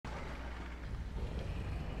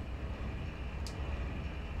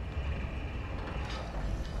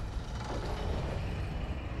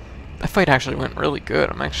That fight actually went really good.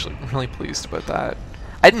 I'm actually really pleased about that.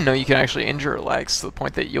 I didn't know you could actually injure legs to the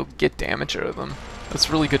point that you'll get damage out of them. That's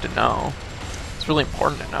really good to know. It's really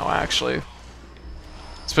important to know, actually.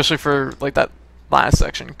 Especially for, like, that last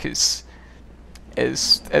section, because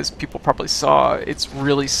as people probably saw, it's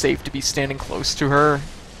really safe to be standing close to her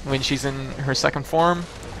when she's in her second form.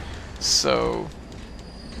 So...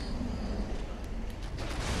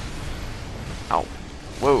 Ow.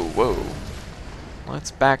 Whoa, whoa.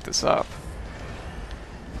 Let's back this up.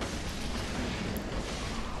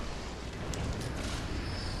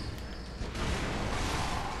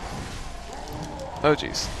 Oh,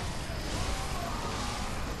 jeez.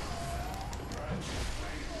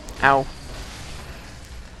 Ow.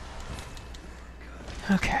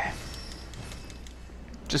 Okay.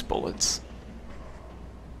 Just bullets.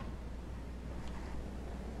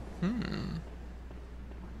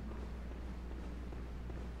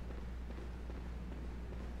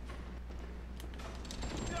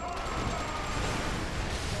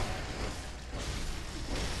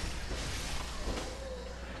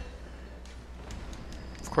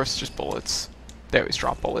 Of course, just bullets. They always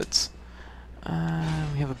drop bullets. We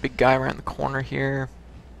have a big guy around the corner here.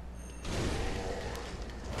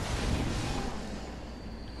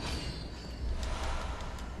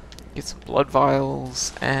 Get some blood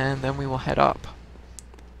vials, and then we will head up.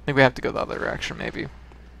 I think we have to go the other direction, maybe.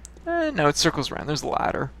 No, it circles around. There's a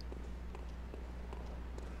ladder.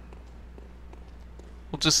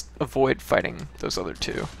 We'll just avoid fighting those other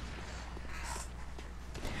two.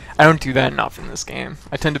 I don't do that enough in this game.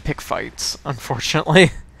 I tend to pick fights,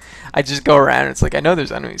 unfortunately. I just go around and it's like, I know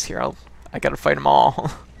there's enemies here, I gotta fight them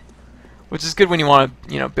all. Which is good when you want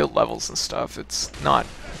to, you know, build levels and stuff. It's not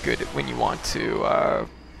good when you want to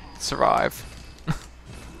survive.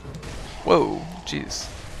 Whoa, jeez.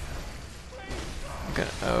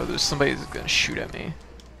 Oh, there's somebody who's gonna shoot at me.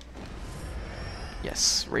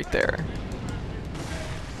 Yes, right there.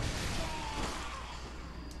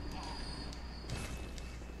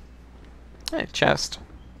 Hey, chest.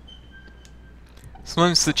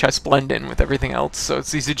 Sometimes the chests blend in with everything else, so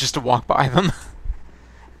it's easy just to walk by them.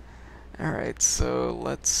 Alright, so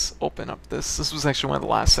let's open up this. This was actually one of the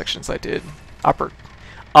last sections I did. Upper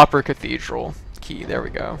Cathedral key, there we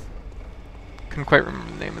go. Couldn't quite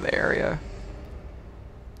remember the name of the area.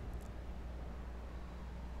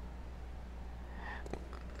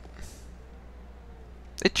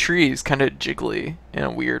 The tree is kind of jiggly in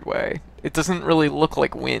a weird way. It doesn't really look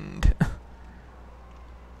like wind.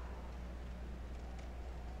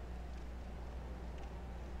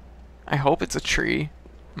 I hope it's a tree.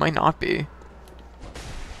 Might not be.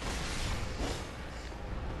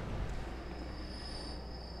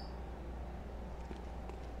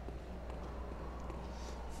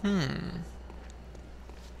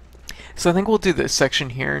 So I think we'll do this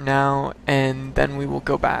section here now, and then we will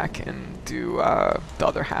go back and do the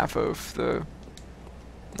other half of the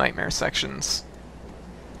nightmare sections.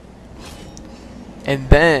 And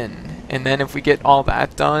then if we get all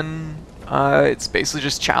that done, it's basically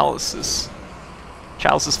just chalices.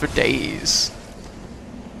 Chalices for days.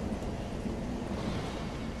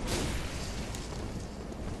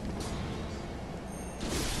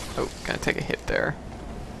 Oh, gonna take a hit there.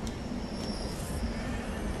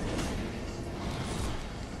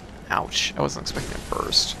 Ouch, I wasn't expecting a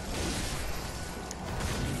burst.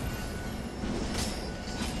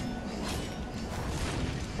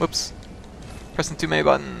 Whoops. Pressing too many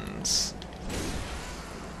buttons.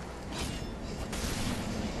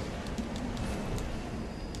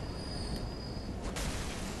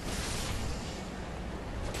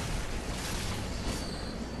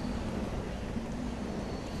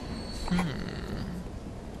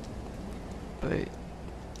 But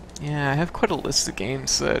yeah, I have quite a list of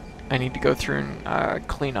games that I need to go through and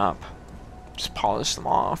clean up. Just polish them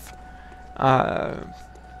off.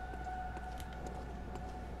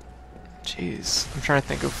 Jeez, I'm trying to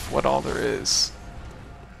think of what all there is.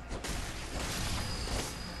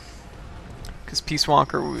 Because Peace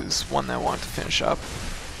Walker was one that I wanted to finish up.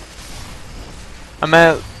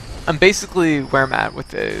 I'm basically where I'm at with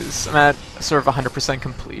this. I'm at sort of 100%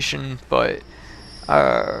 completion, but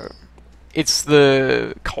it's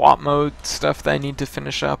the co-op mode stuff that I need to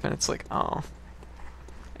finish up, and it's like, oh.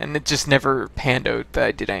 And it just never panned out that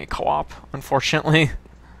I did any co-op, unfortunately.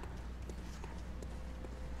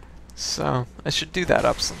 So, I should do that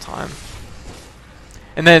up sometime.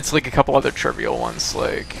 And then it's like a couple other trivial ones,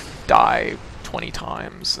 like die 20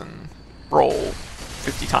 times and roll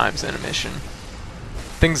 50 times in a mission.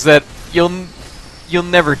 Things that you'll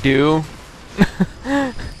never do.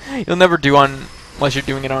 You'll never do unless you're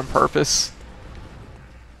doing it on purpose.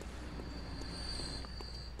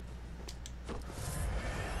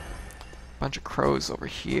 Bunch of crows over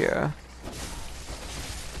here.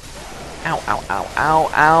 Ow, ow, ow, ow,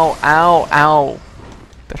 ow, ow, ow.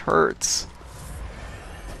 That hurts.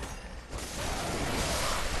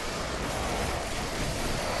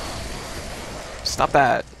 Stop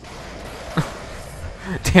that.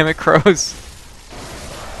 Damn it, crows.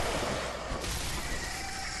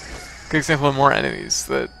 Good example of more enemies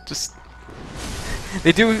that just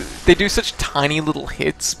they do such tiny little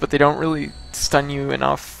hits, but they don't really stun you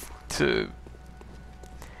enough to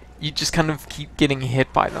you just kind of keep getting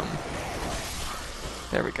hit by them.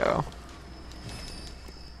 There we go.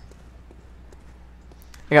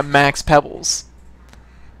 I got max pebbles.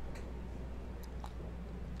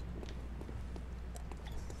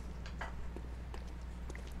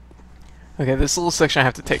 Okay, this little section I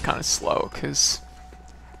have to take kind of slow because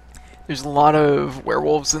there's a lot of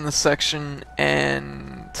werewolves in this section,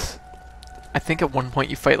 and I think at one point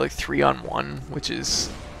you fight like 3-on-1, which is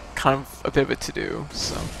kind of a bit of a to-do,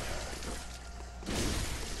 so.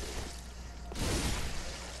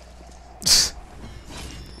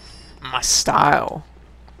 My style.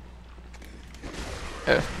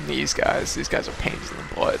 These guys are pains in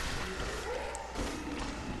the butt.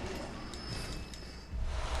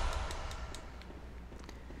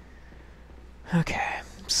 Okay,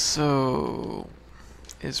 so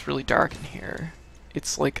it's really dark in here.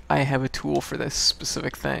 It's like I have a tool for this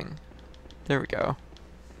specific thing. There we go.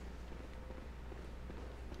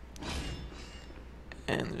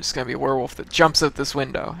 And there's gonna be a werewolf that jumps out this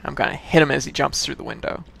window. I'm gonna hit him as he jumps through the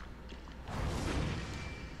window.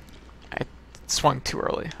 I swung too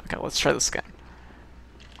early. Okay, let's try this again.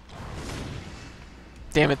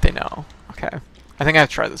 Damn it, they know. Okay. I think I have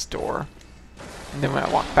to try this door. And then when I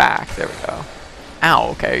walk back, there we go. Ow,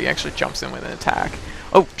 okay, he actually jumps in with an attack.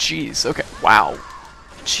 Oh, jeez, okay, wow.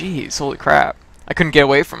 Jeez, holy crap. I couldn't get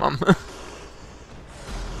away from him.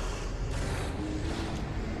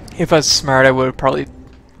 If I was smart, I would have probably...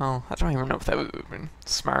 Well, I don't even know if that would have been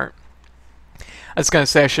smart. I was going to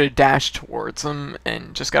say I should have dashed towards him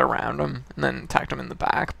and just got around him and then attacked him in the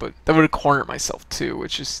back, but that would have cornered myself too,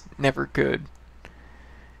 which is never good.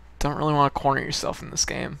 Don't really want to corner yourself in this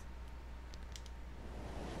game.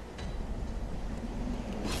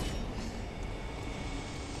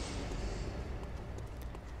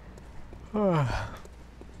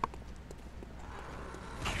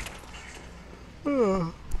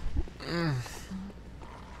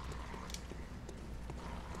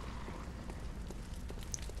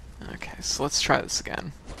 Okay, so let's try this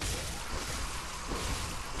again.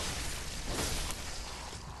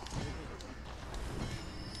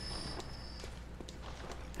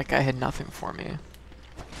 That guy had nothing for me.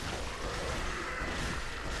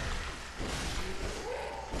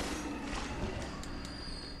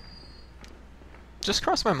 Just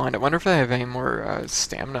crossed my mind. I wonder if I have any more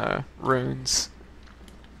stamina runes.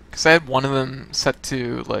 Because I had one of them set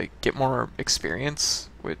to like get more experience,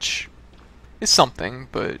 which is something,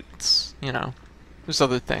 but it's, you know, there's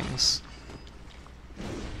other things.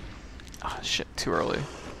 Ah, oh, shit, too early.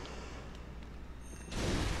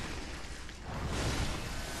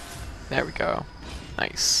 There we go.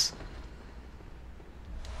 Nice.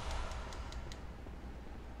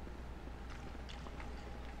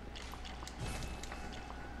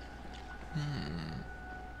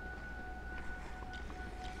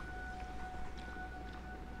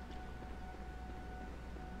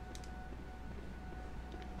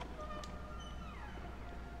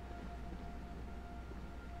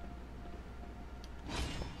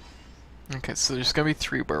 Okay, so there's gonna be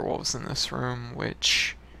 3 werewolves in this room,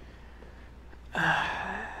 which...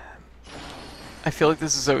 I feel like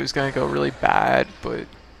this is always gonna go really bad, but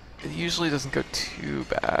it usually doesn't go too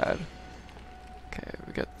bad. Okay,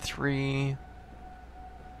 we got 3...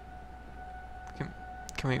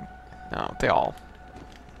 Can we... No, they all...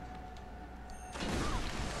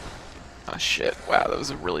 Oh shit, wow, that was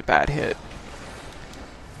a really bad hit.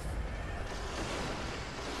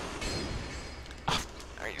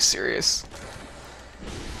 Are you serious?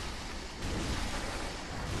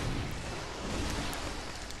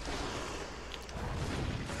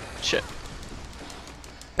 Shit.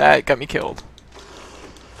 That got me killed.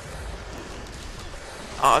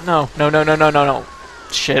 Oh no, no, no, no, no, no, no.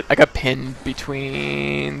 Shit, I got pinned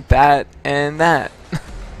between that and that.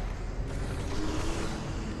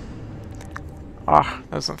 Ah,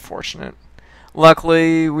 that was unfortunate.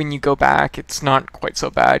 Luckily, when you go back, it's not quite so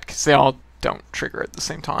bad, because they all don't trigger at the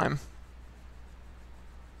same time.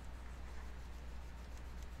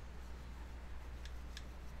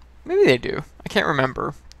 Maybe they do. I can't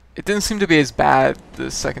remember. It didn't seem to be as bad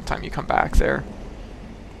the second time you come back there.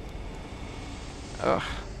 Ugh.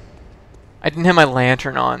 I didn't have my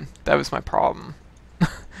lantern on. That was my problem.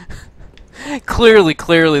 Clearly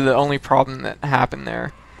the only problem that happened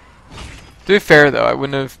there. To be fair though, I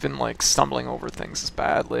wouldn't have been like stumbling over things as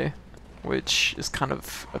badly, which is kind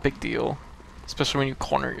of a big deal, especially when you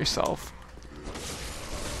corner yourself.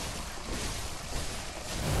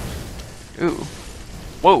 Ooh.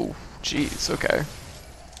 Whoa. Jeez, okay.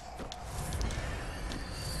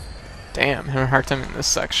 Damn, having a hard time in this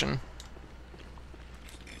section.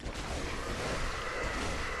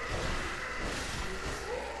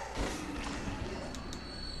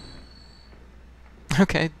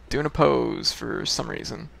 Okay, doing a pose for some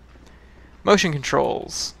reason. Motion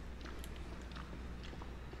controls.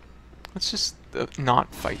 Let's just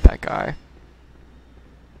not fight that guy.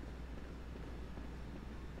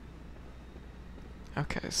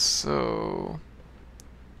 Okay, so...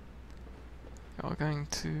 Y'all going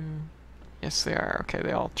to... Yes, they are. Okay,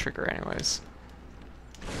 they all trigger anyways.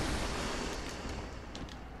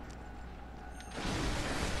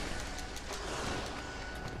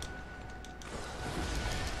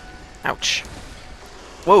 Ouch.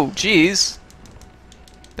 Whoa, jeez.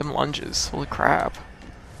 Them lunges. Holy crap.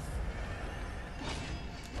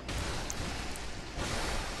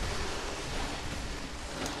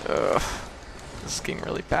 Ugh. This is getting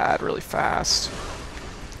really bad really fast.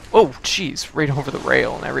 Oh, jeez. Right over the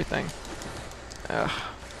rail and everything. Ugh.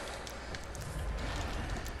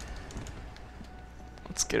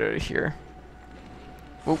 Let's get out of here.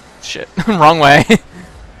 Oh, shit. Wrong way.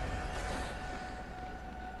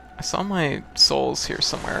 I saw my souls here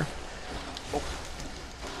somewhere. Oh.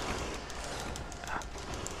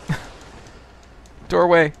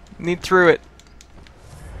 Doorway. Need through it.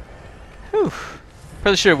 Whew.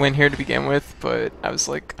 Probably should have went here to begin with, but I was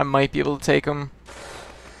like, I might be able to take him.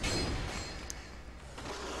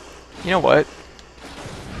 You know what?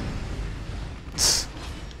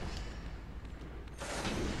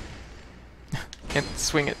 Can't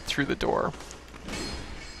swing it through the door.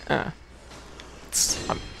 I'm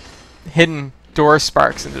hitting door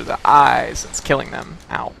sparks into the eyes. It's killing them.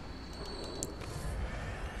 Ow.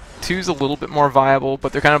 2's a little bit more viable,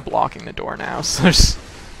 but they're kind of blocking the door now, so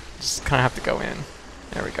just kind of have to go in.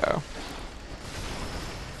 There we go.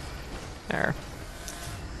 There.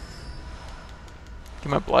 Get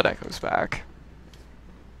my blood echoes back.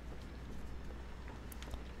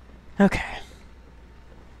 Okay.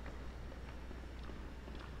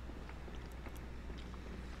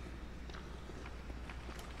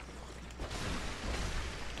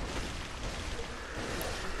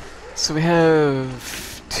 So we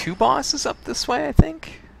have 2 bosses up this way, I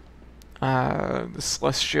think. The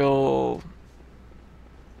Celestial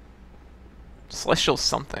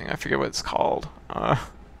something. I forget what it's called. I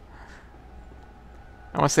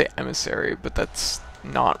want to say Emissary, but that's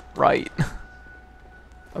not right.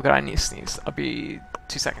 Oh god, I need to sneeze. I'll be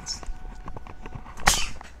 2 seconds.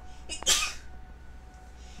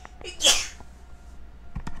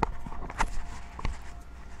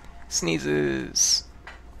 Sneezes.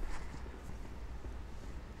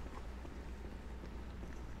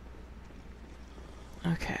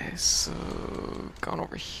 Okay, so going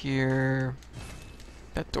over here.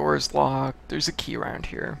 That door is locked. There's a key around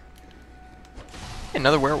here.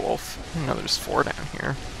 Another werewolf. I didn't know there's 4 down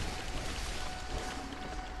here.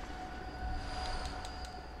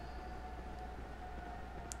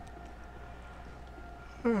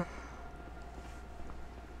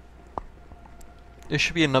 There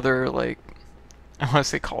should be another, like, I want to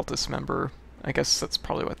say cultist member. I guess that's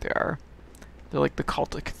probably what they are. They're like the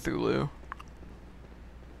cult of Cthulhu.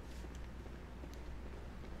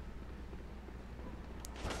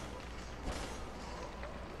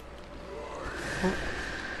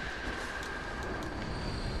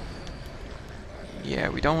 Yeah,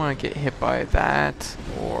 we don't want to get hit by that,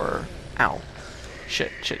 or... Ow.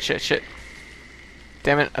 Shit, shit, shit, shit.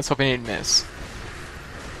 Damn it, I was hoping he'd miss.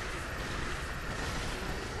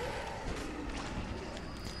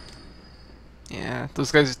 Yeah,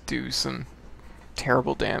 those guys do some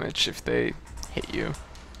terrible damage if they hit you.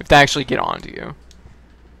 If they actually get onto you.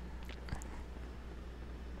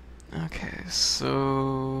 Okay,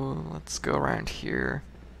 so... let's go around here.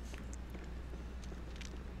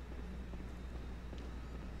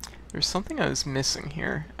 There's something I was missing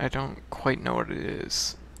here. I don't quite know what it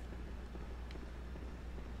is.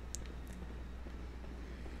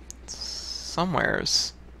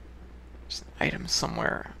 Somewhere's... there's an item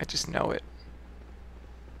somewhere. I just know it.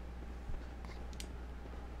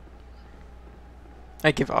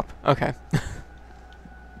 I give up. Okay.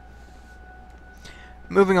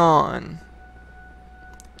 Moving on.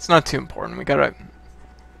 It's not too important.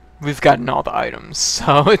 We've gotten all the items,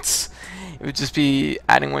 so It would just be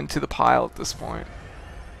adding one to the pile at this point.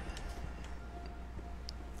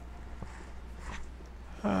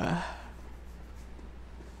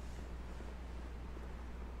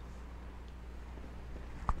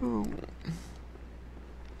 Ooh.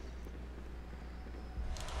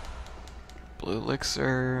 Blue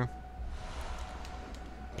elixir.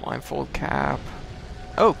 Blindfold cap.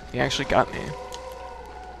 Oh, he actually got me.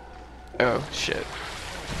 Oh, shit.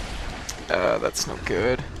 That's no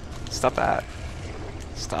good. Stop that.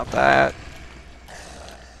 Stop that.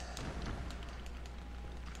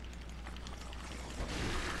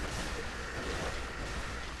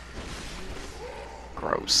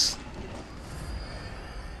 Gross.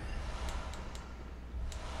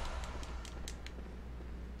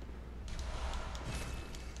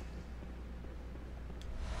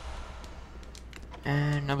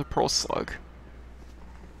 And another pearl slug.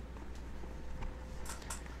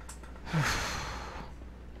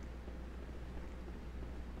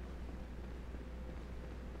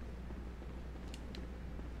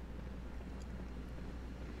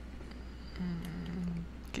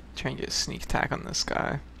 Try and get a sneak attack on this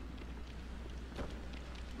guy.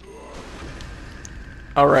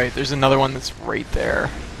 Alright, there's another one that's right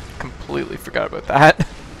there. Completely forgot about that.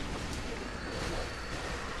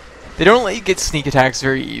 They don't let you get sneak attacks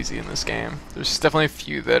very easy in this game. There's definitely a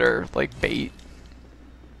few that are like bait.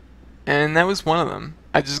 And that was one of them.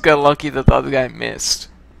 I just got lucky that the other guy missed.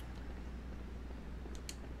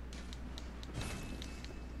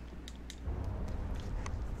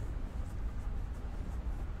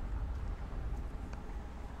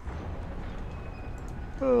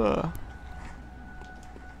 Ugh.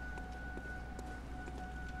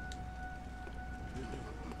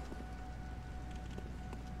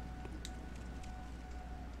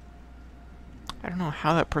 I don't know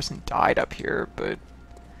how that person died up here, but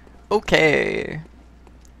okay.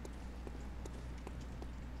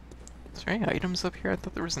 Is there any items up here? I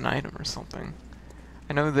thought there was an item or something.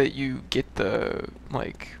 I know that you get the,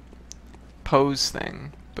 like, pose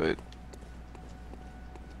thing, but...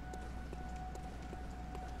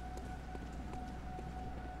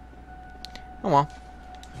 oh well.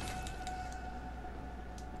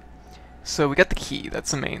 So we got the key,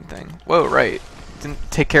 that's the main thing. Whoa, right.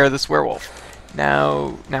 Didn't take care of this werewolf.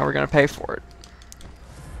 Now we're gonna pay for it.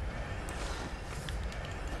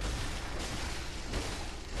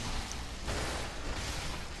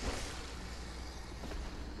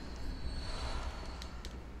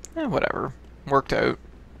 Whatever. Worked out.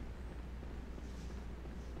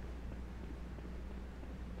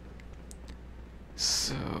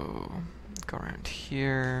 So, go around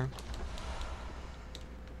here.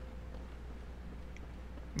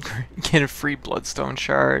 Get a free bloodstone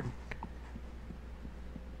shard.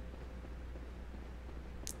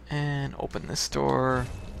 And open this door.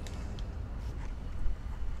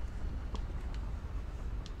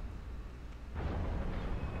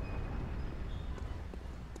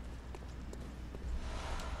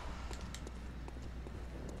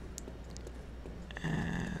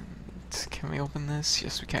 And can we open this?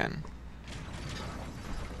 Yes, we can.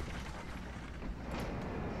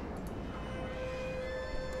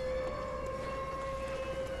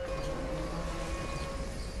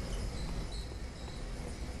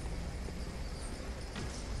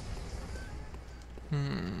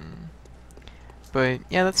 But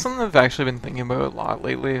yeah, that's something I've actually been thinking about a lot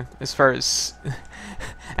lately, as far as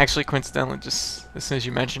actually coincidentally, just as soon as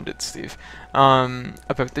you mentioned it, Steve,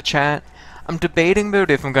 about the chat. I'm debating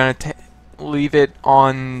about if I'm gonna leave it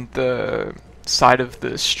on the side of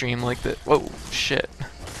the stream like that. Whoa, shit!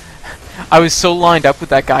 I was so lined up with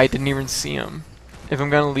that guy, I didn't even see him. If I'm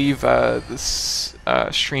gonna leave this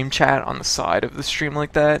stream chat on the side of the stream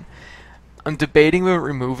like that, I'm debating about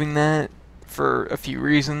removing that for a few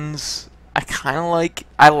reasons.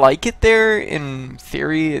 I like it there in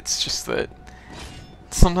theory. It's just that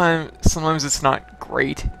sometimes it's not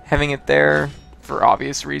great having it there for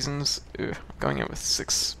obvious reasons. Ugh, I'm going in with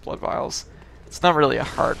 6 blood vials. It's not really a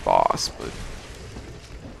hard boss, but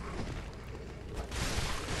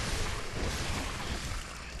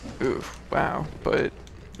ooh, wow. But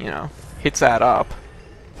you know, hits that up.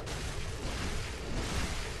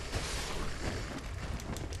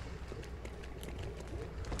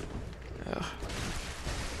 Ugh.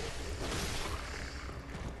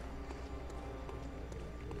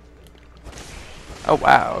 Oh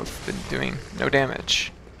wow, I've been doing no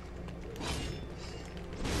damage.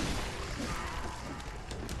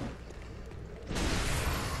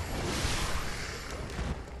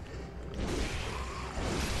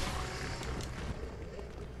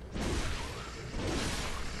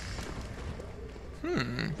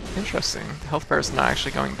 Interesting. The health bar is not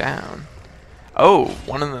actually going down. Oh,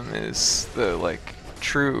 one of them is the, like,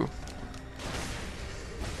 true...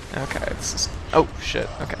 Okay, this is... Oh, shit,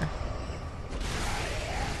 okay.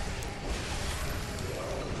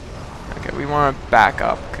 Okay, we want to back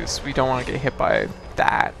up, because we don't want to get hit by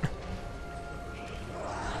that.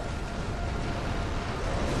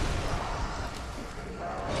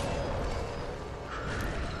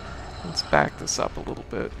 Let's back this up a little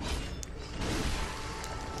bit.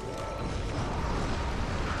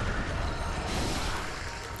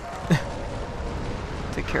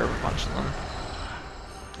 Take care of a bunch of them.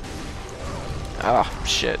 Oh,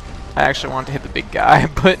 shit. I actually wanted to hit the big guy,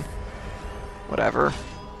 but whatever.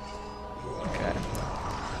 Okay.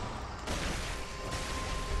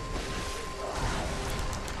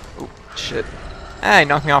 Oh, shit. Ah, he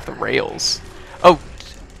knocked me off the rails. Oh,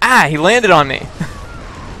 ah, he landed on me.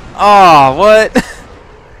 Oh, what?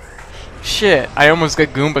 Shit, I almost got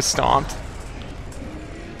Goomba stomped.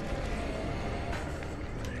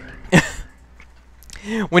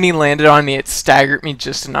 When he landed on me, it staggered me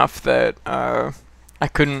just enough that I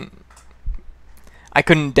couldn't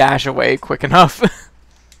dash away quick enough.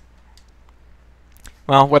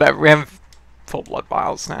 Well, whatever. We have full blood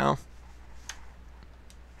vials now,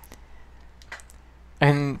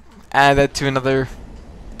 and add that to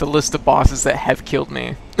the list of bosses that have killed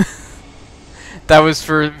me. That was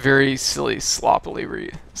for very silly, sloppy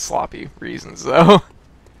reasons, though.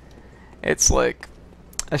 It's like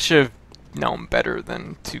I should have known better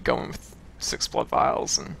than to go in with 6 blood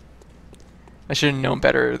vials, and I should have known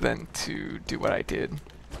better than to do what I did.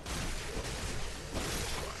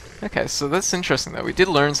 Okay, so that's interesting though. We did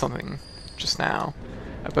learn something just now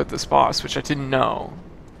about this boss, which I didn't know.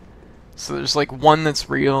 So there's like one that's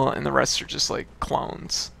real, and the rest are just like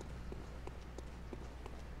clones.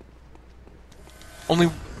 Only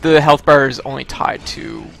the health bar is only tied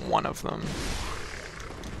to one of them.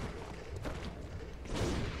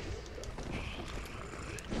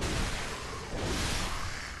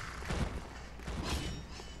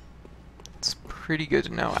 It's pretty good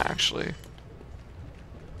to know, actually.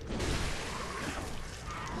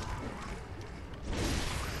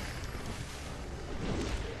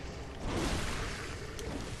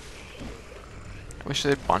 I wish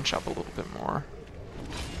they'd bunch up a little bit more.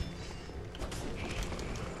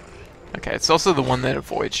 Okay, it's also the one that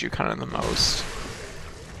avoids you kind of the most.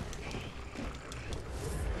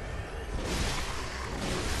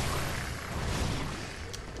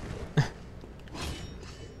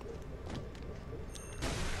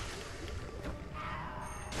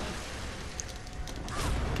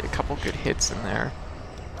 Get a couple good hits in there.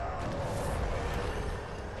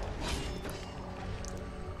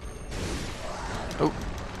 Oh,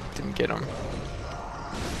 didn't get him.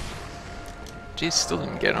 Jeez, still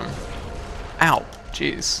didn't get him. Ow,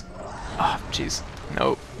 jeez. Oh, jeez.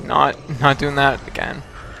 Nope, not doing that again.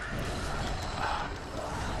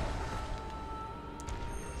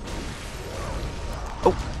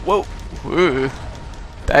 Oh, whoa. Ooh.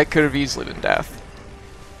 That could have easily been death.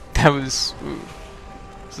 That was... Ooh.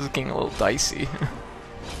 This is getting a little dicey.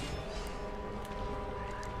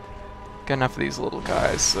 Got enough of these little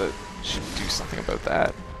guys that should do something about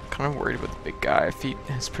that. Kind of worried about the big guy, if he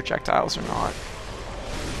has projectiles or not.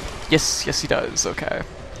 Yes, yes he does, okay.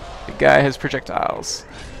 Big guy has projectiles.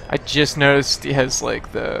 I just noticed he has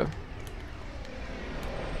like the...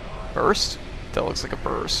 burst? That looks like a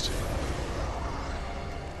burst.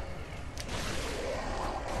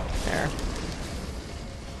 There.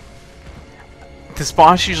 This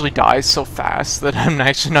boss usually dies so fast that I'm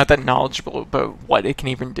actually not that knowledgeable about what it can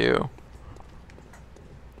even do.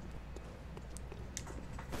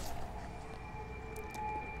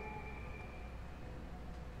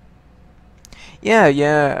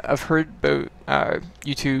 Yeah, I've heard about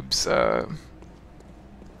YouTube's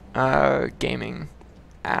gaming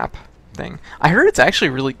app thing. I heard it's actually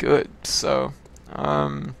really good, so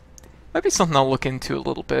might be something I'll look into a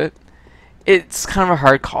little bit. It's kind of a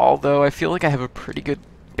hard call, though. I feel like I have a pretty good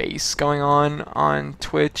base going on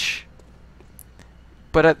Twitch,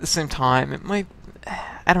 but at the same time, it might...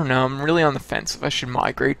 I don't know, I'm really on the fence if I should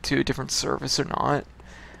migrate to a different service or not.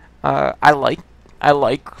 I like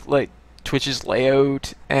Twitch's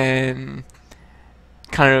layout and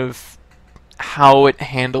kind of how it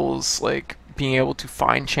handles like being able to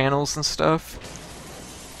find channels and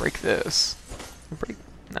stuff. Break this. Break.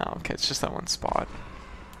 No, okay, it's just that one spot.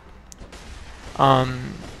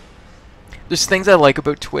 There's things I like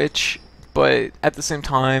about Twitch, but at the same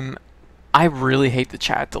time, I really hate the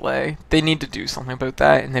chat delay. They need to do something about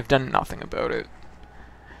that, and they've done nothing about it.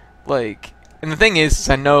 Like, and the thing is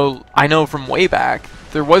I know from way back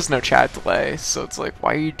there was no chat delay, so it's like,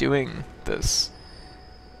 why are you doing this?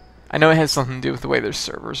 I know it has something to do with the way their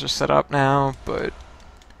servers are set up now, but...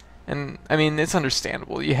 And, I mean, it's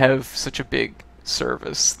understandable. You have such a big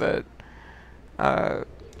service that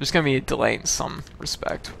there's going to be a delay in some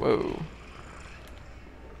respect. Whoa.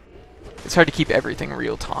 It's hard to keep everything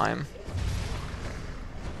real time.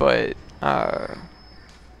 But,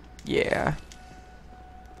 yeah.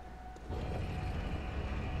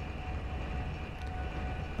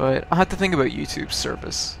 But I'll have to think about YouTube's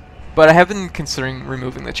service. But I have been considering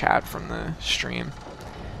removing the chat from the stream.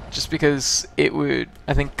 Just because it would,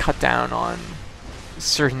 I think, cut down on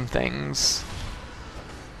certain things.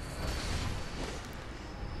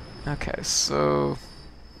 Okay, so...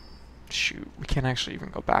 Shoot, we can't actually even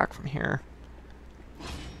go back from here.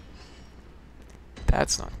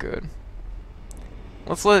 That's not good.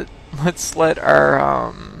 Let's let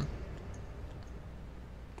our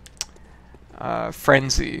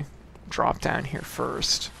frenzy drop down here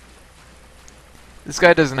first. This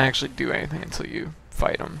guy doesn't actually do anything until you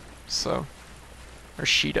fight him, so... Or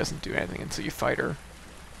she doesn't do anything until you fight her.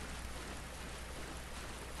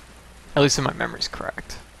 At least if my memory's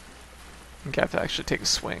correct. I think I have to actually take a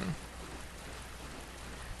swing.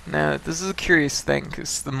 Now, this is a curious thing,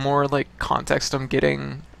 because the more, like, context I'm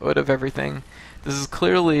getting out of everything, this is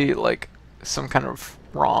clearly, like, some kind of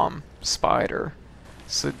ROM spider.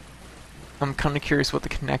 So, I'm kind of curious what the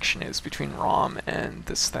connection is between ROM and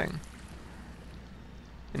this thing.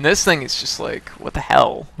 And this thing is just like, what the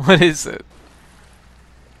hell? What is it?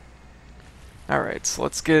 Alright, so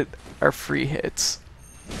let's get our free hits.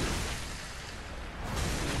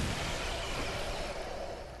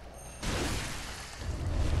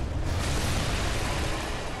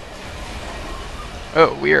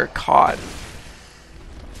 Oh, we are caught.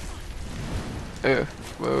 Ugh.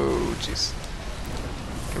 Whoa, jeez.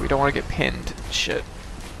 Okay, we don't want to get pinned. Shit.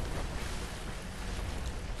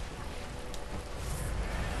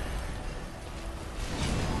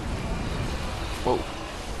 Whoa.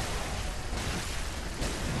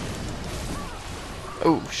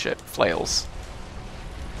 Oh, shit. Flails.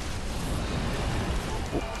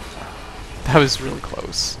 Oh. That was really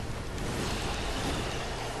close.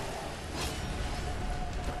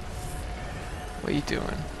 What are you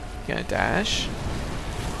doing? You gonna dash?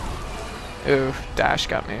 Ooh, dash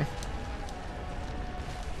got me.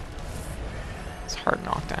 It's a hard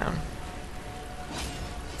knockdown.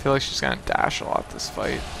 I feel like she's gonna dash a lot this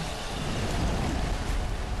fight.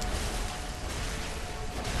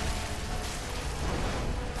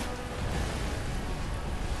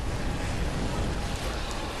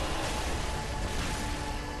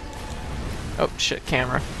 Oh shit,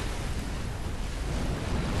 camera.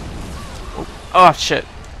 Oh shit.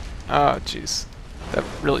 Oh jeez. That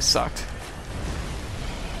really sucked.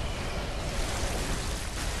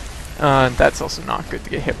 That's also not good to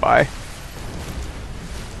get hit by.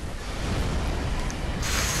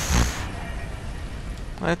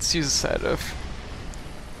 Let's use a sedative.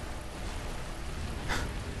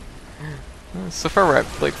 So far we're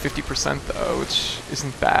at like 50% though, which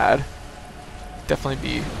isn't bad.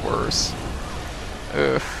 Definitely be worse.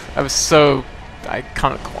 Ugh. I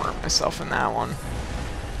kind of cornered myself in that one.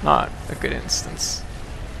 Not a good instance.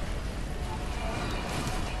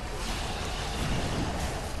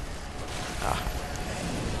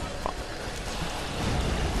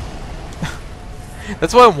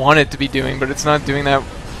 That's what I want it to be doing, but it's not doing that.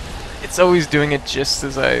 It's always doing it just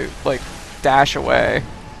as I, like, dash away.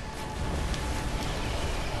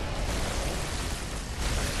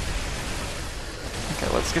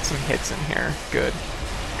 Okay, let's get some hits in here. Good.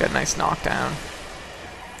 Got a nice knockdown.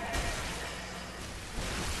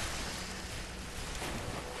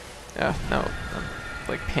 No, I'm,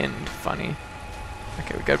 like, pinned funny.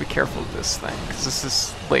 Okay, we gotta be careful with this thing, because this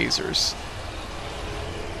is lasers.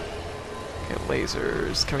 Okay,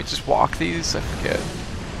 lasers. Can we just walk these? I forget.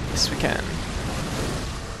 Yes, we can.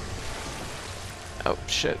 Oh,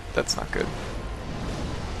 shit. That's not good.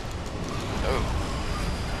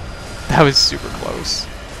 Oh. That was super close.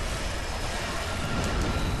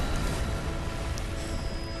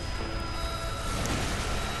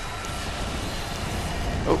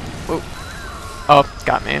 Oh,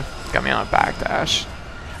 got me. Got me on a backdash.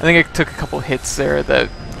 I think I took a couple hits there that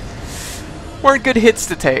weren't good hits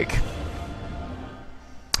to take.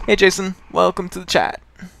 Hey Jason, welcome to the chat.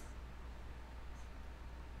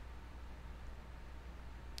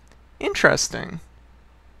 Interesting.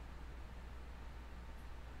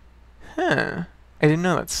 Huh. I didn't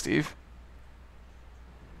know that, Steve.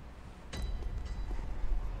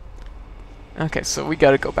 Okay, so we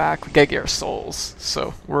gotta go back. We gotta get our souls.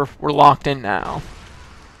 So we're locked in now.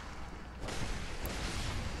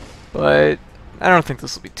 But I don't think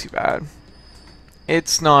this will be too bad.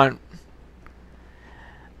 It's not...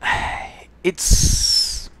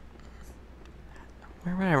 It's...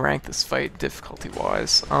 Where would I rank this fight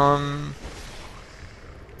difficulty-wise?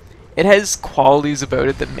 It has qualities about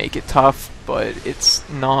it that make it tough, but it's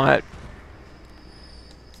not...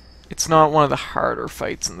 It's not one of the harder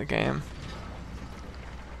fights in the game.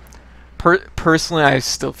 Personally, I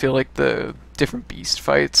still feel like the different beast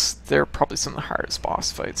fights, they're probably some of the hardest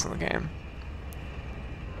boss fights in the game.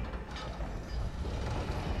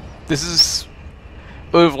 This is...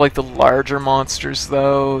 Out of like the larger monsters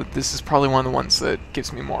though, this is probably one of the ones that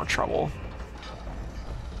gives me more trouble.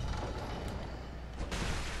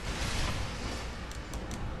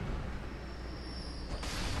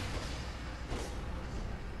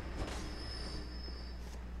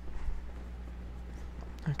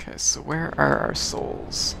 Okay, so where are our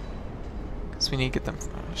souls? Because we need to get them...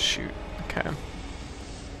 Oh, shoot. Okay.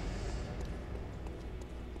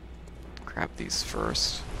 Grab these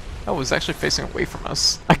first. Oh, it was actually facing away from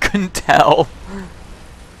us. I couldn't tell.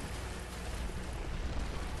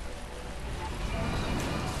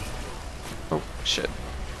 Oh, shit.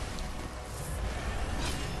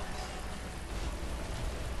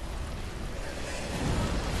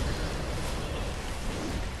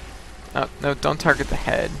 Oh, no, don't target the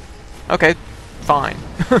head. Okay, fine.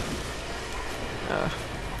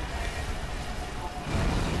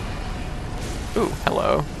 Ooh,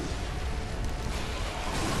 hello.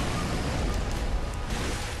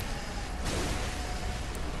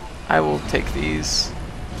 I will take these.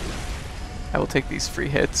 I will take these free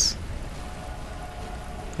hits.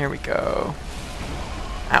 Here we go.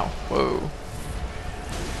 Ow, whoa.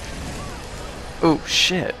 Oh,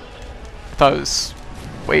 shit. I thought it was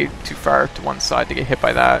way too far to one side to get hit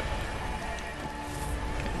by that.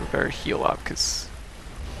 Okay, we better heal up, because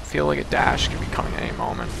I feel like a dash could be coming at any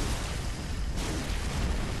moment.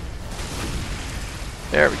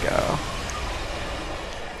 There we go.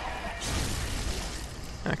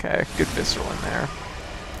 Okay, good visceral in there.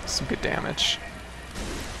 Some good damage.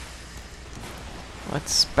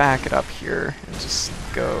 Let's back it up here and just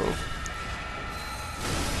go.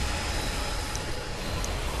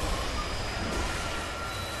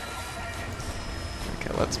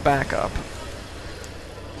 Okay, let's back up.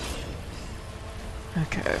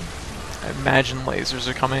 Okay. I imagine lasers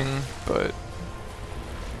are coming, but...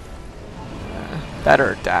 that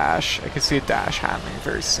or a dash. I can see a dash happening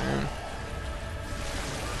very soon.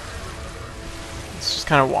 Let's just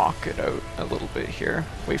kind of walk it out a little bit here.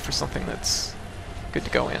 Wait for something that's good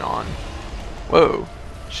to go in on. Whoa.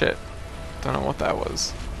 Shit. Don't know what that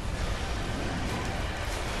was.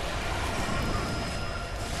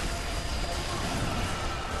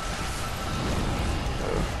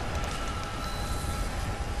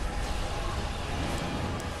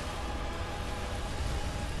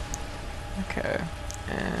 Okay.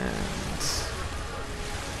 And...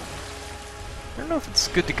 I don't know if it's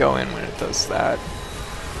good to go in when it does that.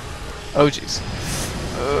 Oh, jeez.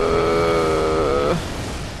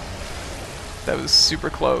 That was super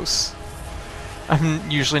close. I'm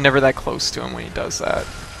usually never that close to him when he does that.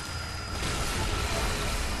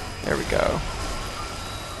 There we go.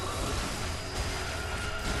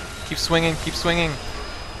 Keep swinging, keep swinging.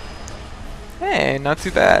 Hey, not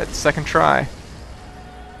too bad. Second try.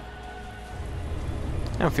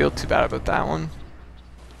 I don't feel too bad about that one.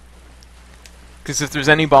 Because if there's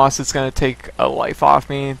any boss that's going to take a life off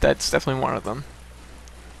me, that's definitely one of them.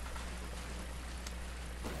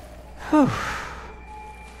 Whew.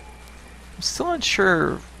 I'm still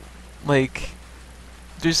unsure, like,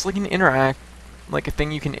 there's like like a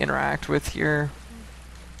thing you can interact with here.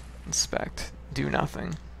 Inspect. Do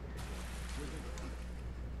nothing.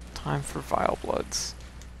 Time for Vile Bloods.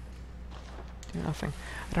 Do nothing.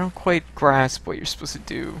 I don't quite grasp what you're supposed to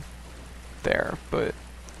do there, but it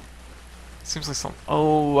seems like some...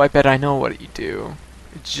 Oh, I bet I know what you do.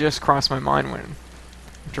 It just crossed my mind when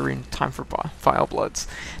during time for Vile Bloods.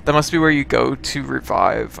 That must be where you go to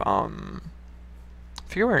revive, I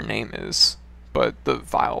forget what her name is, but the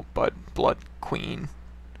Vile Blood Queen.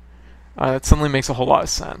 That suddenly makes a whole lot of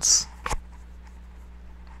sense.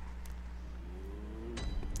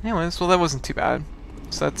 Anyways, well that wasn't too bad.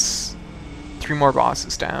 So that's 3 more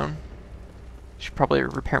bosses down. Should probably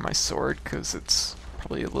repair my sword, because it's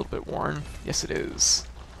probably a little bit worn. Yes, it is.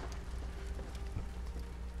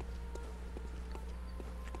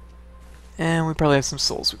 And we probably have some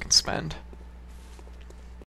souls we can spend.